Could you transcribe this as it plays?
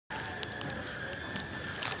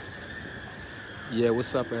Yeah,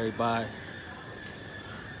 what's up, everybody?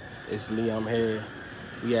 It's me. I'm here.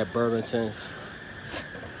 We at Burlington's.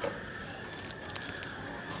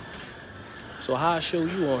 So how I show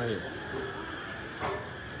you on here?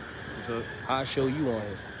 What's up? How I show you on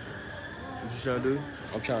here? What you trying to do?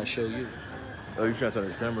 I'm trying to show you. Oh, you trying to turn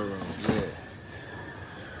the camera around? Yeah.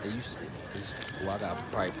 And well, I gotta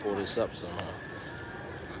probably pull this up somehow.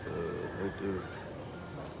 Right there.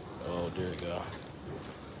 Oh, there we go.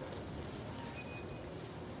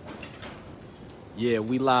 Yeah,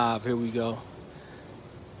 we live. Here we go.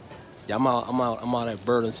 Yeah, I'm out at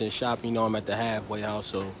Burlington shopping. You know, I'm at the halfway house,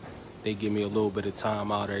 so they give me a little bit of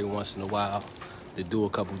time out every once in a while to do a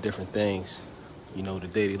couple different things. You know,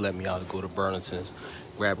 today they let me out to go to Burlington's,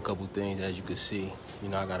 grab a couple things. As you can see, you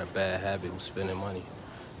know, I got a bad habit of spending money,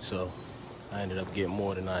 so I ended up getting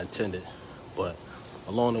more than I intended. But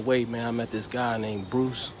along the way, man, I met this guy named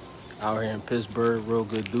Bruce out here in Pittsburgh, real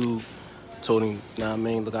good dude. Told him, you know what I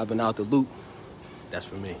mean, look, I've been out the loop. That's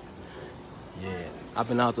for me. Yeah, I've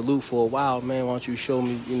been out the loop for a while, man. Why don't you show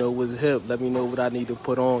me, you know, what's hip? Let me know what I need to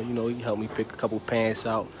put on. You know, he helped me pick a couple pants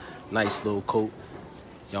out. Nice little coat.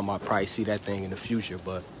 Y'all might probably see that thing in the future,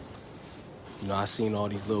 but, you know, I seen all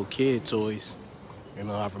these little kid toys. You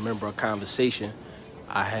know, I remember a conversation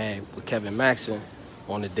I had with Kevin Maxon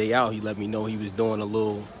on the day out. He let me know he was doing a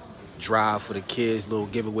little drive for the kids, little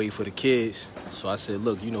giveaway for the kids. So I said,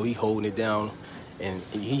 look, you know, he holding it down. And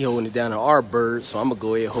he holding it down in our bird, so I'm gonna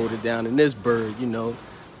go ahead and hold it down in this bird, you know,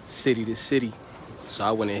 city to city. So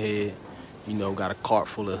I went ahead, you know, got a cart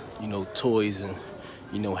full of, you know, toys and,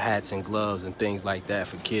 you know, hats and gloves and things like that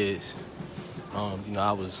for kids. You know,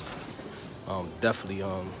 I was definitely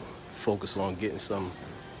focused on getting some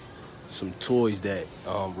toys that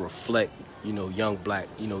reflect, you know, young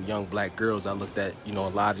black girls. I looked at, you know, a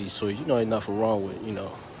lot of these toys. You know, ain't nothing wrong with, you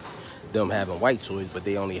know, them having white toys, but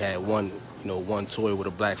they only had one toy with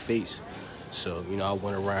a black face. So, you know, I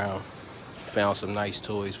went around, found some nice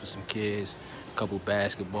toys for some kids, a couple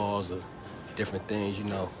basketballs or different things. You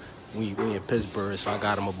know, we in Pittsburgh, so I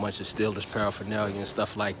got them a bunch of Steelers paraphernalia and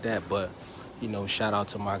stuff like that. But, you know, shout out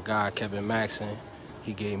to my guy Kevin Maxon.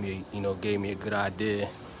 He gave me a good idea,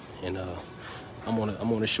 and I'm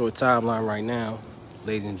on a short timeline right now,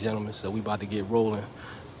 ladies and gentlemen. So we about to get rolling.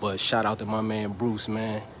 But shout out to my man Bruce,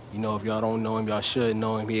 man. You know, if y'all don't know him, y'all should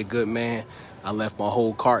know him. He a good man. I left my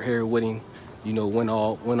whole cart here with him. You know, went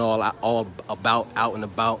all about, out and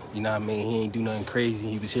about. You know what I mean? He ain't do nothing crazy.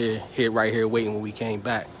 He was right here waiting when we came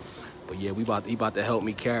back. But yeah, he about to help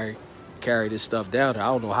me carry this stuff down there. I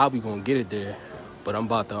don't know how we gonna get it there, but I'm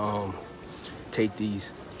about to take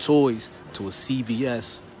these toys to a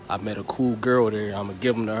CVS. I met a cool girl there. I'm gonna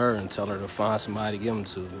give them to her and tell her to find somebody to give them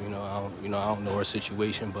to. I don't know her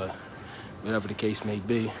situation, but whatever the case may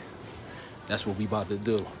be, that's what we about to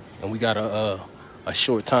do. And we got a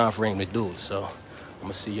short time frame to do it, so I'm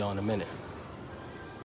gonna see y'all in a minute.